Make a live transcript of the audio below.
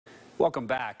Welcome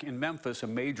back. In Memphis, a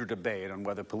major debate on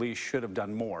whether police should have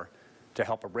done more to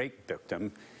help a rape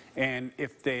victim, and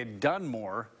if they had done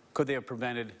more, could they have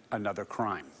prevented another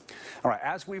crime? All right,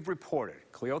 as we've reported,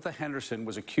 Cleotha Henderson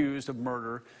was accused of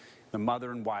murder the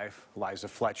mother and wife, Alicia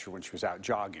Fletcher, when she was out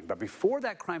jogging. But before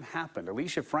that crime happened,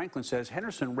 Alicia Franklin says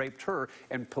Henderson raped her,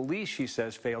 and police, she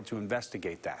says, failed to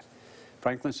investigate that.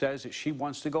 Franklin says that she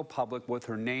wants to go public with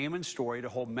her name and story to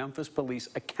hold Memphis police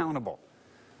accountable.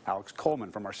 Alex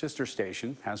Coleman from our sister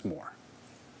station has more.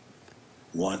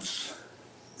 Once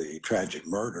the tragic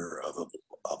murder of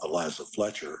Alicia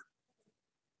Fletcher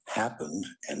happened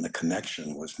and the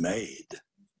connection was made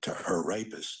to her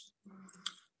rapist,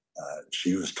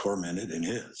 she was tormented in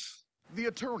his. The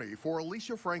attorney for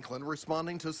Alicia Franklin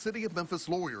responding to City of Memphis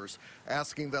lawyers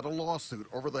asking that a lawsuit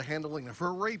over the handling of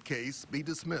her rape case be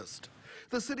dismissed.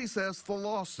 The city says the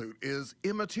lawsuit is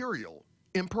immaterial,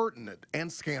 impertinent, and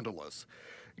scandalous.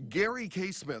 Gary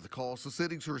K. Smith calls the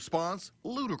city's response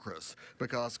ludicrous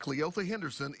because Cleotha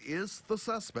Henderson is the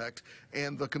suspect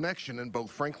and the connection in both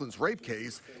Franklin's rape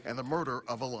case and the murder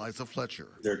of Alicia Fletcher.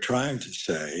 They're trying to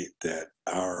say that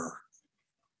our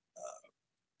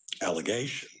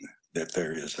allegation that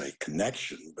there is a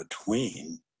connection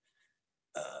between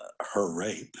her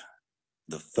rape,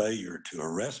 the failure to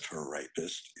arrest her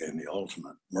rapist, and the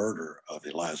ultimate murder of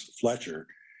Alicia Fletcher,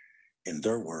 in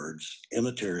their words,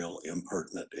 immaterial,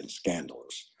 impertinent, and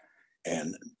scandalous.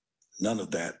 And none of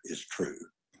that is true.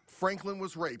 Franklin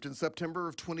was raped in September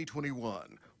of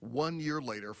 2021. 1 year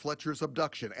later, Fletcher's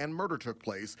abduction and murder took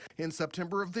place in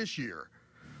September of this year.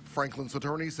 Franklin's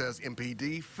attorney says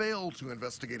MPD failed to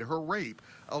investigate her rape,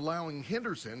 allowing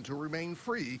Henderson to remain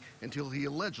free until he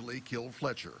allegedly killed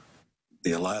Fletcher.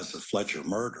 The Alicia Fletcher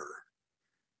murder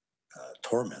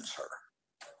torments her.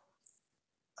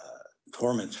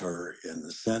 Torments her in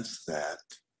the sense that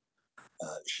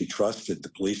she trusted the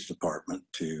police department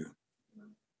to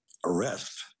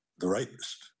arrest the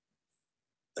rapist.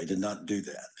 They did not do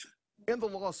that. In the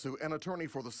lawsuit, an attorney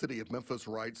for the City of Memphis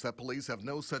writes that police have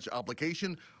no such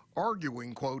obligation,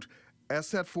 arguing, quote, as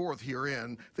set forth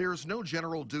herein, there is no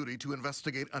general duty to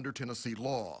investigate under Tennessee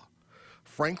law.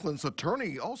 Franklin's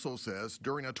attorney also says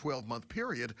during a 12-month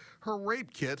period, her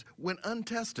rape kit went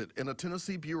untested in a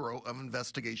Tennessee Bureau of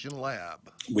Investigation lab.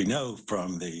 We know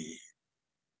from the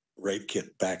rape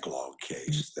kit backlog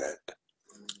case that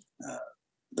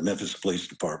the Memphis Police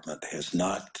Department has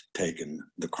not taken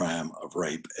the crime of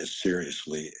rape as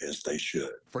seriously as they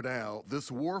should. For now,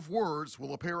 this war of words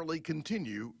will apparently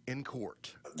continue in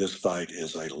court. This fight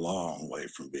is a long way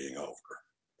from being over.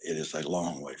 It is a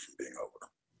long way from being over.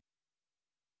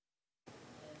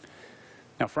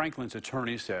 Now, Franklin's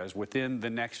attorney says within the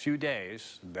next few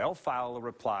days, they'll file a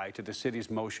reply to the city's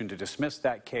motion to dismiss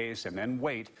that case and then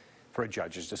wait for a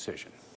judge's decision.